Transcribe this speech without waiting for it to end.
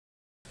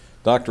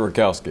Dr.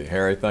 Rakowski,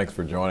 Harry, thanks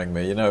for joining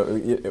me. You know,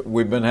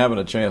 we've been having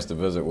a chance to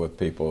visit with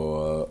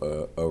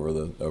people over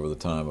the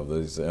time of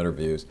these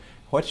interviews.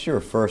 What's your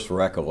first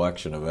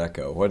recollection of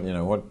echo? What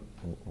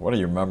do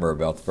you remember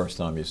about the first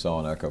time you saw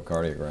an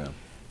echocardiogram?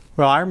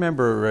 Well, I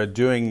remember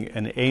doing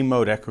an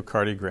A-mode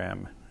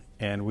echocardiogram,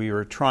 and we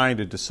were trying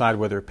to decide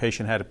whether a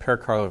patient had a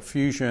pericardial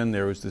effusion.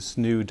 There was this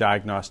new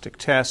diagnostic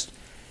test.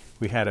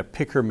 We had a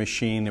picker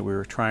machine that we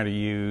were trying to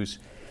use.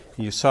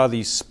 You saw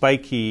these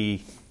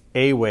spiky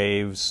A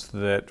waves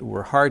that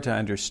were hard to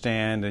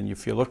understand, and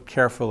if you looked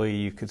carefully,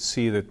 you could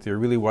see that there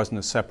really wasn't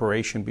a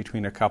separation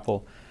between a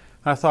couple.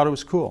 And I thought it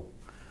was cool.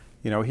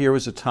 You know, here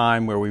was a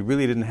time where we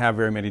really didn't have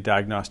very many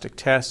diagnostic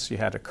tests. You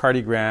had a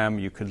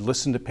cardiogram, you could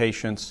listen to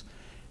patients,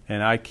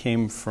 and I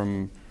came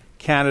from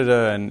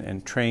Canada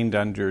and trained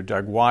under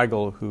Doug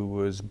Weigel, who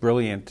was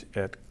brilliant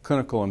at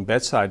clinical and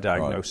bedside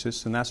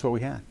diagnosis, and that's what we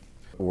had.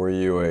 Were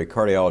you a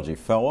cardiology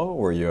fellow?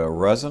 Were you a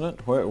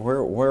resident?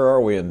 Where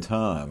are we in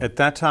time? At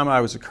that time, I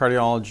was a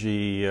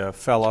cardiology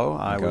fellow.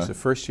 I was a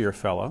first-year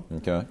fellow.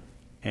 Okay.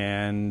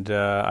 And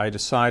I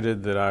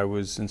decided that I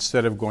was,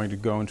 instead of going to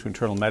go into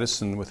internal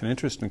medicine with an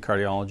interest in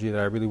cardiology, that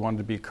I really wanted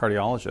to be a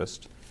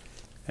cardiologist.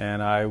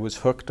 And I was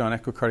hooked on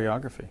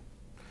echocardiography.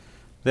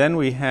 Then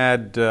we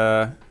had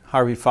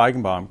Harvey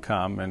Feigenbaum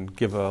come and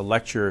give a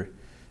lecture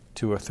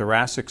to a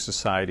Thoracic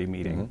Society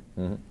meeting.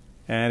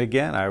 And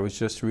again, I was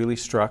just really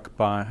struck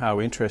by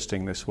how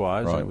interesting this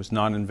was. Right. And it was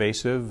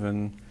non-invasive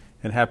and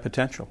had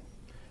potential.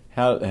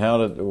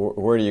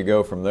 Where do you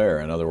go from there?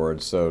 In other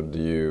words, so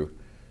do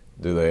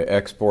they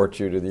export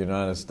you to the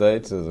United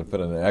States? Does it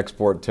put an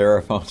export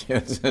tariff on you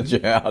and send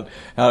you out?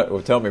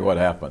 Tell me what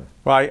happened.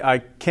 Well,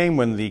 I came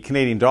when the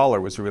Canadian dollar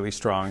was really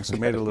strong, so it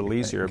made it a little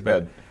easier.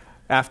 But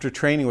after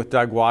training with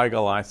Doug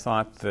Weigel, I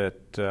thought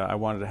that I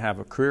wanted to have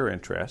a career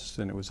interest,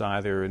 and it was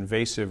either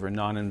invasive or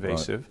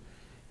non-invasive. Right.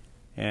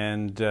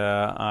 And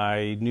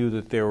I knew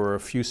that there were a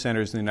few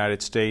centers in the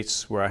United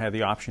States where I had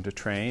the option to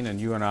train, and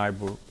you and I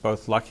were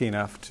both lucky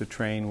enough to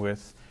train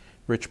with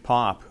Rich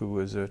Popp, who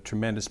was a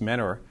tremendous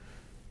mentor.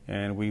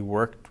 And we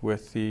worked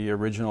with the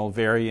original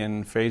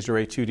Varian phased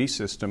array 2D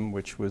system,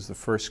 which was the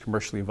first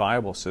commercially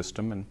viable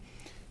system. And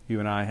you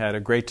and I had a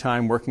great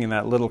time working in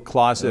that little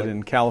closet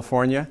in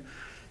California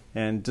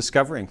and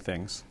discovering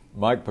things.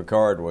 Mike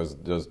Picard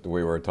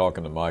we were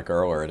talking to Mike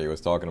earlier, and he was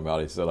talking about,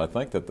 he said, I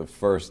think that the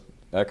first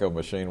echo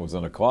machine was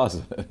in a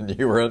closet, and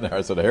you were in there.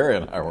 I said, Harry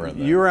and I were in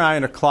there. You and I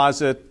in a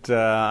closet.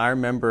 I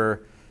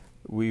remember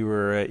we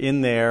were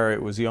in there.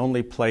 It was the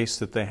only place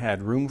that they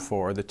had room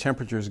for. The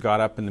temperatures got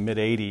up in the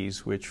mid-80s,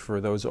 which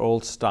for those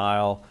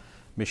old-style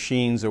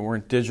machines that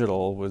weren't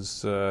digital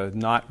was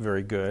not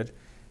very good.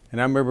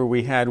 And I remember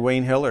we had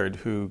Wayne Hillard,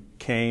 who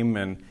came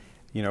and,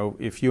 you know,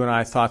 if you and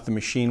I thought the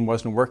machine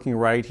wasn't working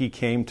right, he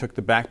came, took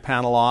the back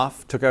panel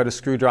off, took out a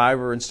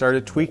screwdriver and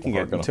started tweaking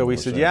it until we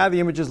said, yeah, the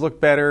images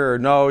look better, or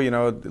no, you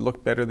know, it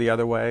looked better the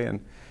other way.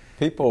 And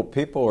people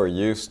are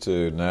used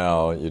to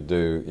now,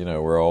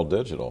 we're all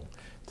digital.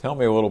 Tell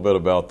me a little bit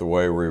about the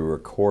way we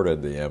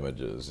recorded the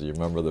images. You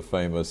remember the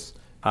famous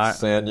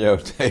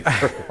Sanyo tape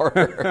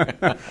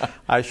recorder?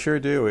 I sure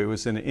do. It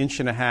was an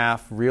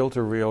 1.5-inch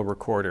reel-to-reel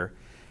recorder.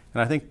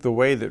 And I think the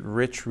way that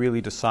Rich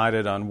really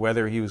decided on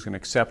whether he was going to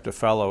accept a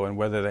fellow and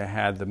whether they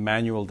had the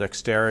manual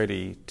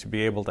dexterity to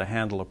be able to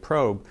handle a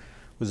probe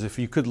was if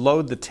you could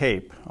load the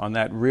tape on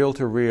that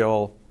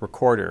reel-to-reel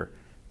recorder,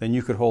 then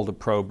you could hold a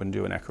probe and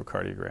do an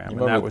echocardiogram,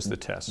 and that was the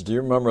test. Do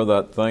you remember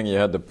that thing you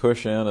had to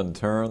push in and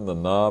turn the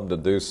knob to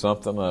do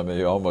something? I mean,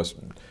 you almost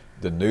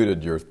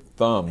denuded your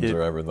thumbs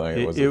or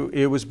everything.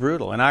 It was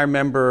brutal. And I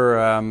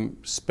remember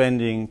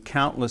spending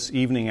countless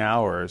evening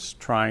hours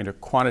trying to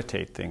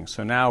quantitate things.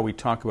 So now we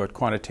talk about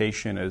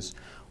quantitation as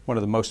one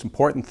of the most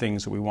important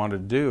things that we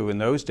wanted to do. In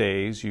those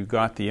days, you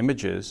got the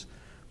images,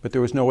 but there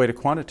was no way to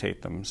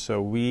quantitate them.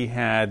 So we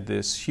had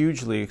this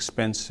hugely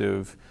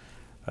expensive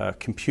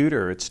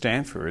computer at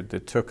Stanford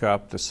that took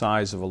up the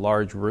size of a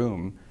large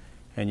room,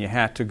 and you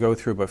had to go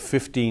through about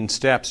 15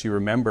 steps, you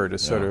remember, to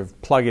sort of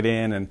plug it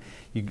in, and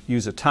you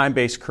use a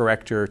time-based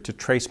corrector to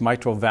trace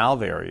mitral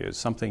valve areas,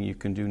 something you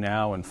can do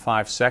now in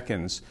 5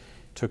 seconds.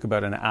 It took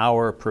about an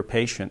hour per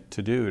patient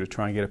to do to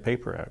try and get a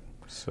paper out.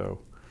 So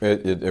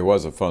it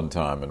was a fun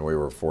time, and we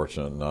were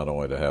fortunate not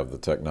only to have the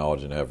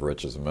technology and have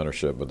Rich's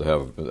mentorship, but to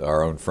have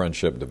our own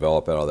friendship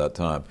develop out of that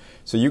time.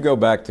 So you go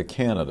back to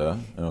Canada,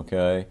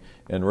 okay,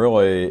 and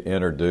really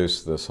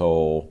introduce this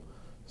whole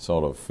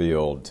sort of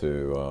field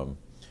to.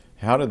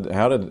 How did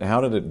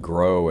it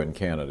grow in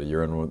Canada?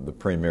 You're in the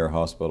premier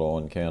hospital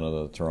in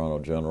Canada, Toronto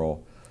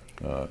General,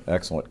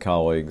 excellent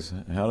colleagues.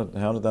 How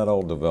did that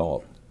all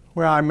develop?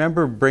 Well, I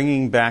remember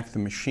bringing back the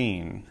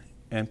machine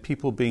and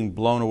people being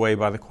blown away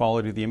by the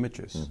quality of the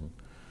images.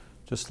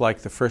 Just like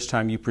the first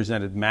time you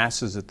presented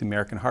masses at the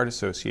American Heart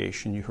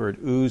Association, you heard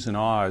oohs and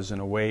ahs in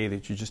a way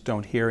that you just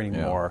don't hear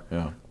anymore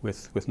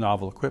with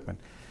novel equipment.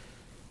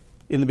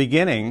 In the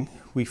beginning,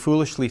 we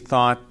foolishly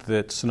thought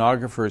that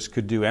sonographers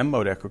could do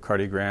M-mode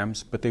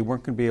echocardiograms, but they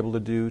weren't going to be able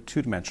to do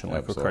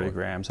two-dimensional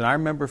echocardiograms. And I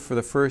remember for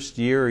the first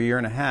year or year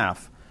and a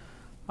half,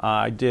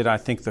 I did, I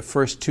think, the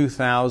first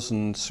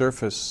 2,000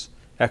 surface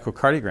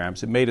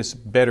echocardiograms. It made us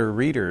better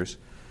readers,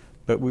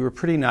 but we were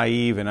pretty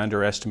naive in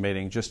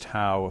underestimating just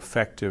how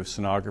effective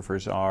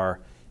sonographers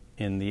are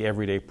in the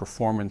everyday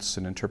performance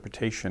and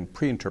interpretation,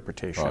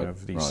 pre-interpretation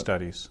of these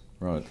studies.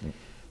 Right.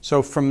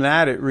 So from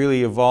that, it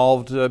really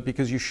evolved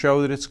because you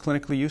show that it's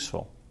clinically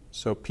useful.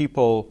 So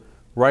people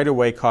right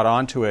away caught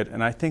on to it,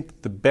 and I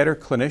think the better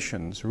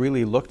clinicians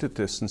really looked at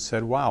this and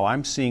said, wow,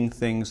 I'm seeing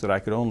things that I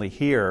could only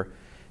hear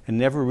and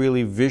never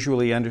really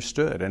visually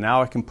understood, and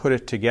now I can put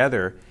it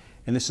together,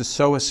 and this is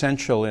so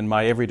essential in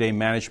my everyday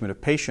management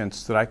of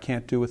patients that I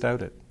can't do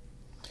without it.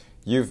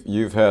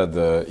 You've had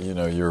the, you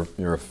know,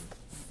 you're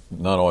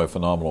not only a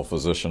phenomenal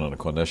physician and a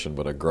clinician,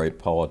 but a great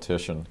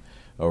politician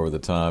over the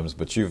times,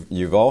 but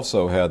you've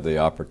also had the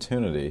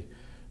opportunity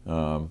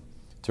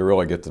to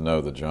really get to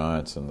know the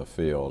giants in the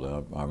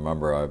field. I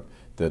remember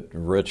that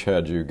Rich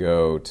had you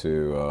go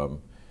to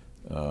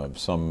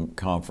some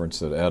conference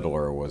that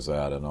Edler was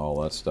at and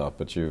all that stuff,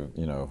 but you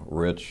know,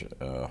 Rich,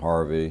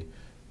 Harvey,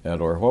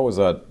 Edler, what was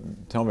that?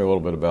 Tell me a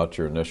little bit about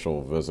your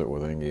initial visit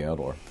with Inge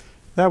Edler.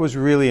 That was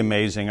really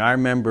amazing. I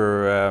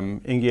remember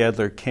Inge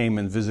Edler came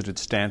and visited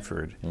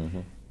Stanford,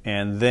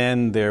 and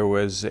then there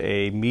was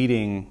a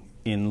meeting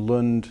in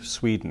Lund,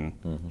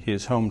 Sweden,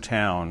 his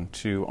hometown,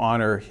 to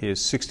honor his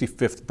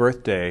 65th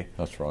birthday.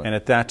 That's right. And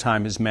at that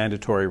time, his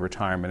mandatory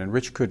retirement. And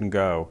Rich couldn't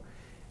go.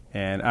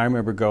 And I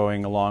remember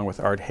going along with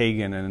Art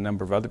Hagen and a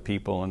number of other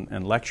people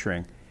and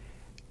lecturing.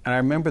 And I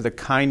remember the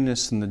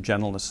kindness and the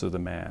gentleness of the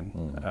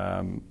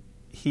man.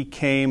 He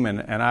came,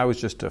 and I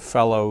was just a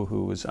fellow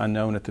who was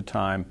unknown at the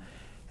time,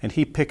 and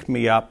he picked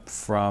me up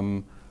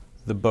from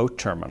the boat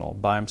terminal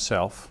by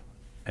himself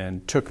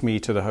and took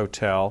me to the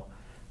hotel.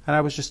 And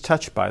I was just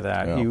touched by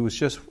that. Yeah. He was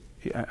just,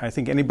 I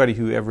think anybody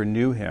who ever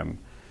knew him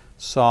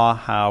saw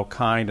how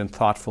kind and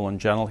thoughtful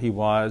and gentle he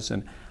was.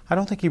 And I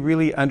don't think he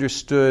really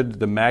understood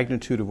the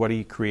magnitude of what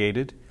he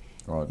created.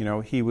 Right. You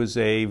know, he was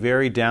a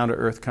very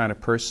down-to-earth kind of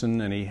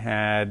person, and he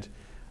had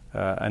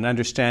an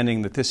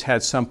understanding that this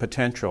had some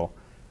potential.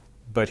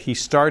 But he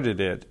started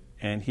it,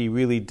 and he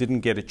really didn't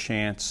get a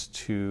chance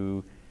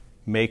to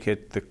make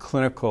it the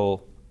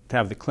clinical, to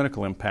have the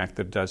clinical impact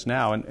that it does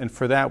now. And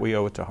for that, we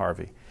owe it to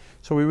Harvey.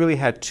 So we really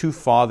had two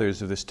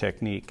fathers of this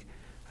technique.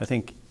 I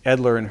think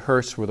Edler and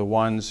Hurst were the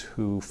ones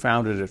who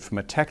founded it from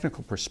a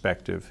technical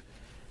perspective,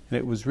 and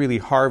it was really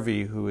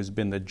Harvey who has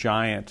been the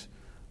giant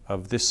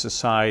of this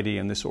society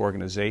and this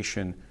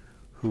organization,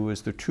 who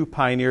is the true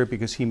pioneer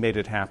because he made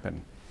it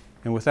happen.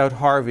 And without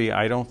Harvey,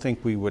 I don't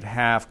think we would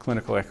have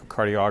clinical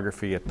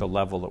echocardiography at the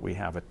level that we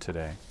have it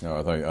today. No,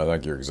 I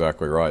think you're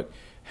exactly right.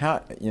 How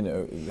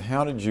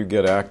did you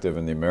get active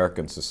in the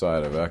American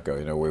Society of Echo?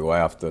 You know, we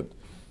laughed at,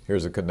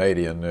 here's a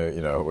Canadian,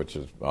 which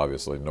is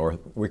obviously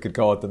we could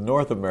call it the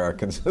North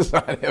American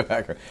Society of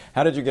Echo.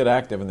 How did you get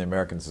active in the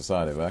American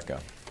Society of Echo?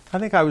 I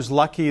think I was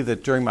lucky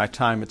that during my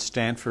time at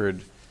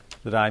Stanford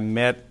that I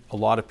met a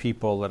lot of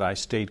people that I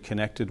stayed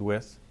connected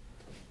with,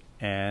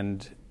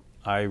 and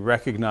I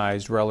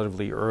recognized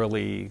relatively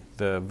early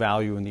the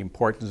value and the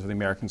importance of the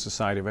American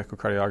Society of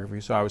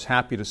Echocardiography, so I was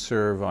happy to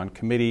serve on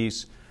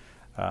committees,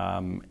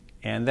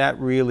 and that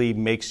really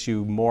makes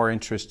you more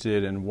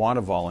interested and want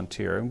to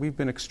volunteer. And we've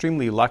been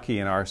extremely lucky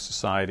in our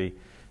society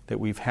that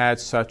we've had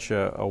such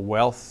a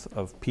wealth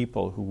of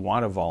people who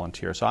want to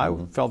volunteer. So I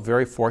felt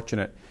very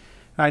fortunate.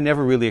 I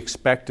never really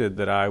expected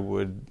that I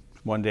would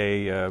one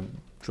day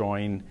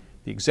join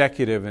the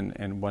executive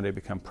and one day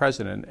become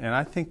president. And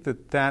I think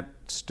that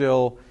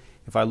still,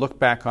 if I look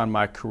back on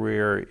my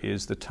career,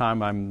 is the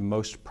time I'm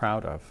most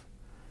proud of.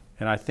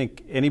 And I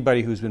think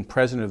anybody who's been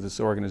president of this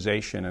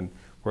organization, and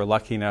we're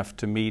lucky enough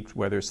to meet,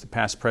 whether it's the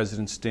past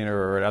president's dinner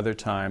or at other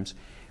times,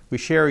 we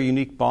share a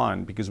unique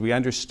bond because we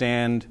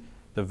understand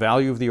the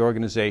value of the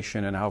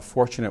organization and how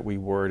fortunate we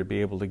were to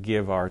be able to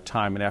give our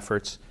time and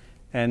efforts.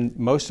 And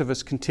most of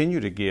us continue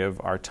to give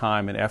our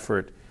time and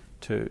effort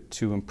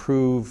to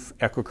improve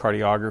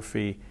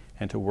echocardiography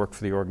and to work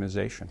for the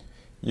organization.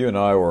 You and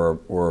I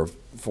were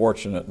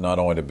fortunate not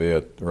only to be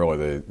at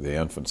really the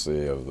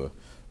infancy of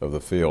the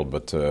field,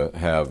 but to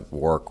have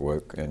work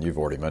with, and you've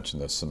already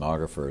mentioned this,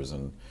 sonographers,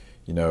 and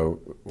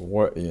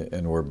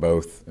and we're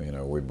both,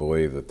 we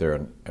believe that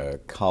they're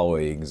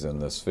colleagues in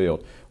this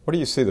field. What do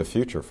you see the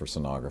future for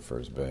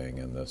sonographers being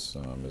in this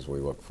as we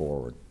look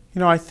forward?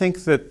 I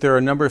think that there are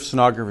a number of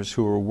sonographers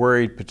who are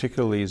worried,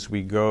 particularly as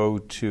we go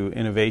to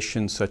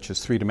innovations such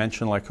as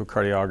three-dimensional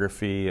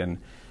echocardiography and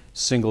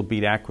single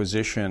beat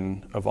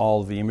acquisition of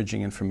all the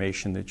imaging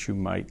information that you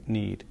might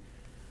need.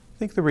 I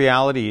think the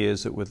reality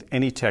is that with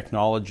any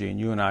technology, and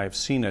you and I have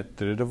seen it,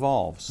 that it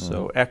evolves.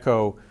 So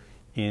echo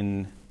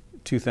in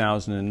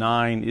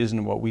 2009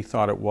 isn't what we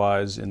thought it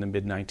was in the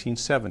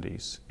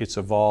mid-1970s. It's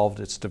evolved,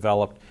 it's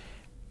developed,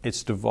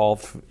 it's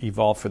evolved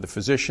for the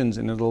physicians,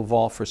 and it'll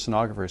evolve for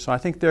sonographers. So I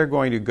think they're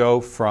going to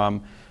go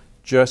from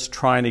just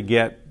trying to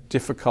get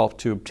difficult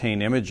to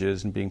obtain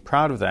images and being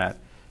proud of that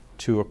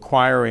to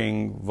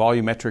acquiring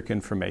volumetric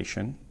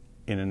information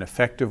in an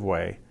effective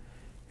way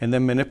and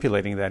then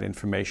manipulating that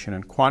information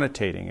and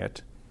quantitating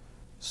it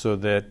so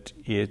that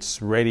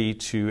it's ready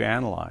to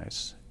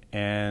analyze.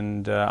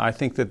 And I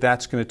think that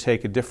that's going to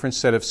take a different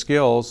set of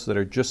skills that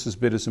are just as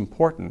bit as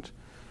important.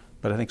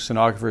 But I think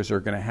sonographers are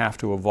going to have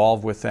to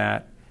evolve with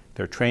that.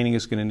 Their training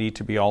is going to need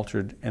to be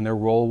altered, and their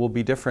role will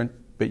be different,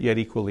 but yet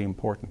equally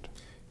important.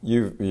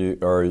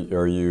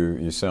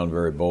 You sound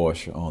very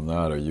bullish on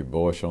that. Are you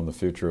bullish on the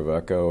future of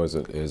echo as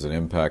it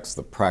impacts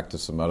the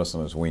practice of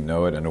medicine as we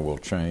know it, and it will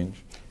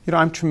change? You know,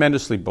 I'm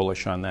tremendously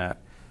bullish on that.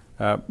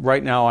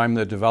 Right now, I'm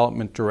the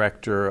development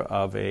director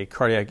of a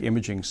cardiac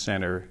imaging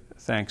center,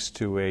 thanks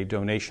to a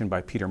donation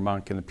by Peter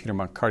Monk in the Peter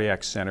Monk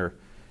Cardiac Center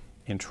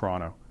in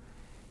Toronto.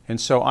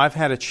 And so I've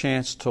had a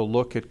chance to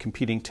look at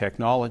competing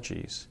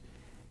technologies.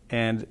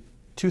 And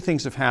two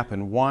things have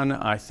happened. One,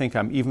 I think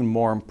I'm even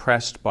more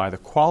impressed by the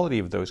quality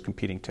of those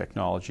competing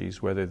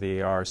technologies, whether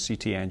they are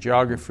CT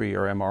angiography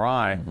or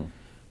MRI,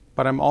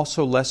 but I'm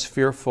also less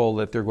fearful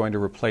that they're going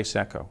to replace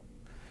echo.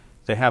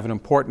 They have an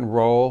important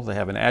role, they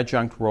have an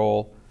adjunct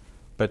role,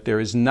 but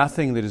there is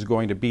nothing that is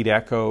going to beat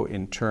echo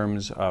in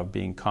terms of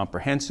being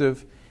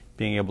comprehensive,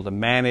 being able to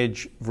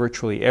manage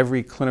virtually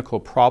every clinical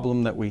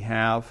problem that we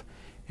have,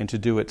 and to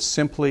do it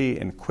simply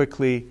and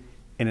quickly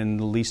and in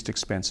the least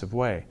expensive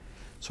way.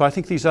 So I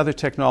think these other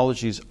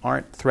technologies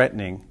aren't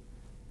threatening,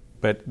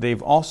 but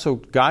they've also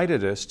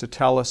guided us to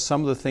tell us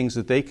some of the things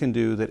that they can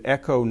do that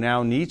echo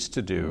now needs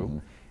to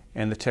do,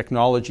 and the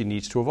technology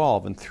needs to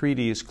evolve. And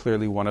 3D is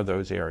clearly one of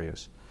those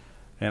areas.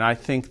 And I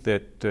think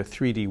that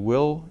 3D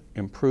will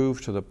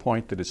improve to the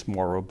point that it's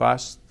more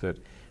robust, that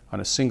on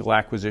a single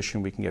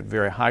acquisition we can get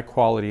very high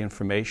quality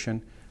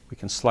information, we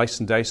can slice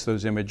and dice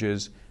those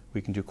images,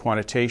 we can do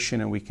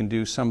quantitation, and we can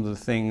do some of the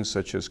things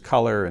such as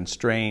color and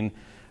strain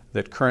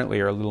that currently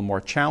are a little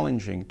more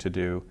challenging to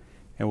do,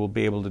 and we'll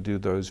be able to do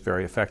those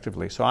very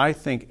effectively. So I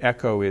think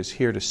echo is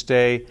here to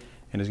stay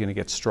and is going to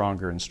get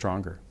stronger and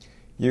stronger.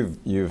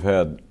 You've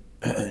had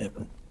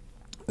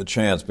the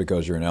chance,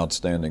 because you're an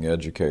outstanding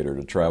educator,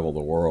 to travel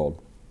the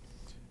world.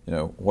 You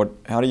know,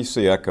 how do you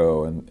see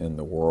echo in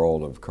the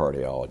world of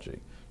cardiology?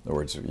 In other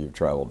words, you've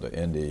traveled to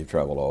India, you've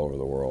traveled all over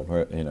the world.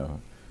 You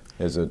know,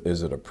 is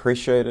it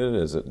appreciated?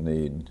 Does it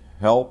need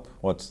help?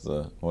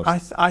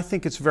 I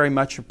think it's very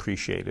much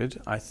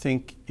appreciated. I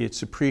think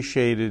it's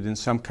appreciated in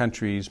some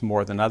countries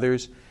more than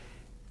others.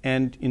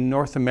 And in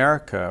North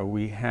America,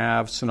 we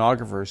have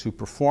sonographers who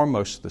perform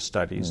most of the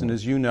studies. And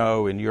as you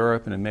know, in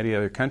Europe and in many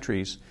other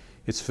countries,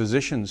 it's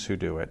physicians who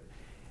do it.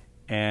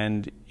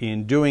 And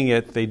in doing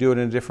it, they do it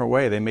in a different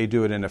way. They may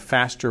do it in a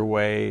faster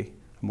way,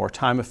 a more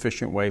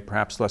time-efficient way,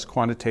 perhaps less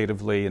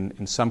quantitatively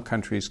in some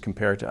countries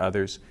compared to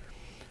others.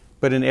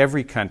 But in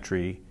every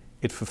country,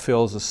 it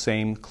fulfills the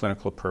same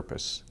clinical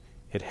purpose.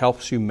 It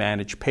helps you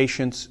manage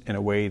patients in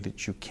a way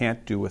that you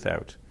can't do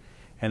without.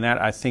 And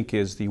that, I think,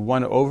 is the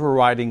one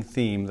overriding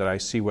theme that I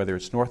see, whether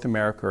it's North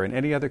America or in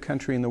any other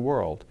country in the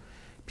world.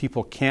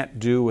 People can't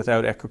do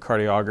without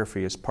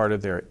echocardiography as part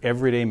of their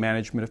everyday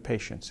management of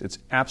patients. It's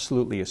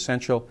absolutely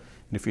essential,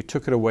 and if you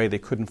took it away, they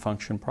couldn't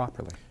function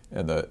properly.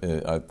 And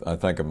I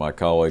think of my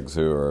colleagues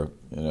who are,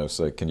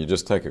 say, can you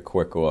just take a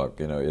quick look?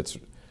 It's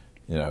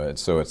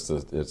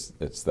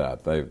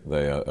that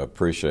they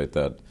appreciate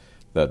that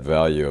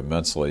value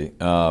immensely.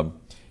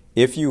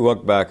 If you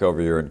look back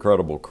over your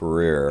incredible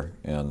career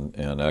in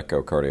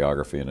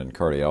echocardiography and in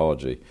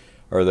cardiology,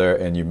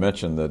 and you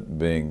mentioned that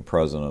being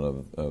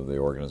president of the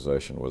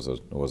organization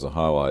was a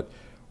highlight,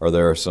 are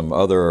there some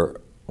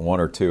one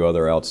or two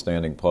other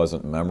outstanding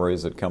pleasant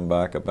memories that come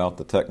back about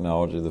the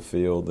technology, the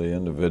field, the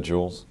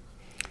individuals?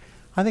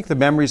 I think the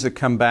memories that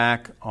come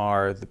back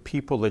are the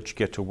people that you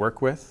get to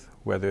work with,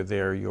 whether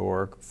they're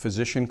your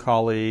physician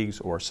colleagues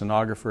or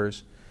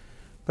sonographers,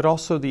 but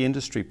also the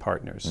industry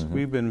partners.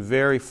 We've been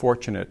very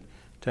fortunate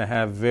to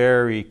have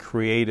very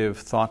creative,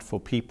 thoughtful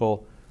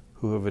people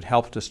who have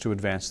helped us to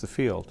advance the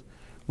field.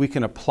 We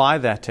can apply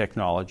that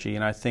technology,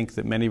 and I think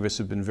that many of us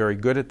have been very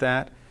good at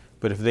that,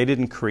 but if they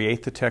didn't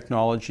create the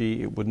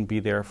technology, it wouldn't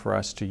be there for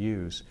us to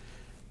use.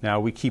 Now,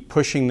 we keep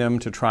pushing them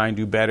to try and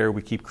do better.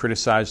 We keep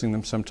criticizing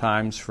them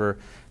sometimes for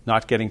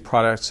not getting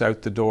products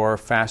out the door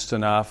fast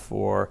enough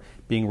or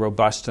being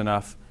robust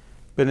enough.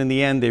 But in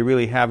the end, they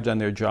really have done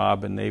their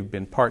job, and they've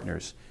been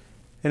partners.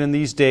 And in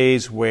these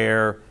days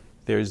where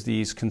there's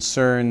these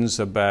concerns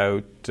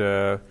about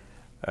the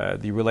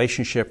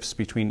relationships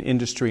between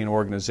industry and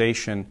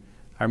organization,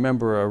 I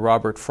remember a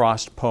Robert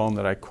Frost poem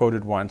that I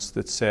quoted once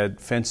that said,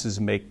 "Fences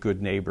make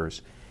good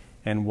neighbors."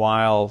 And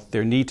while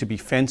there need to be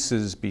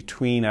fences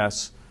between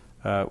us,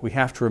 we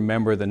have to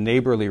remember the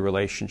neighborly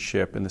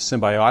relationship and the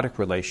symbiotic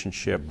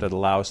relationship that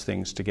allows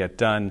things to get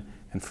done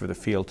and for the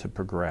field to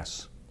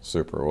progress.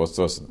 Super. Well,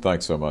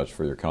 thanks so much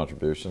for your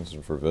contributions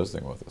and for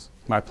visiting with us.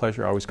 My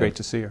pleasure. Always great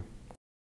to see you.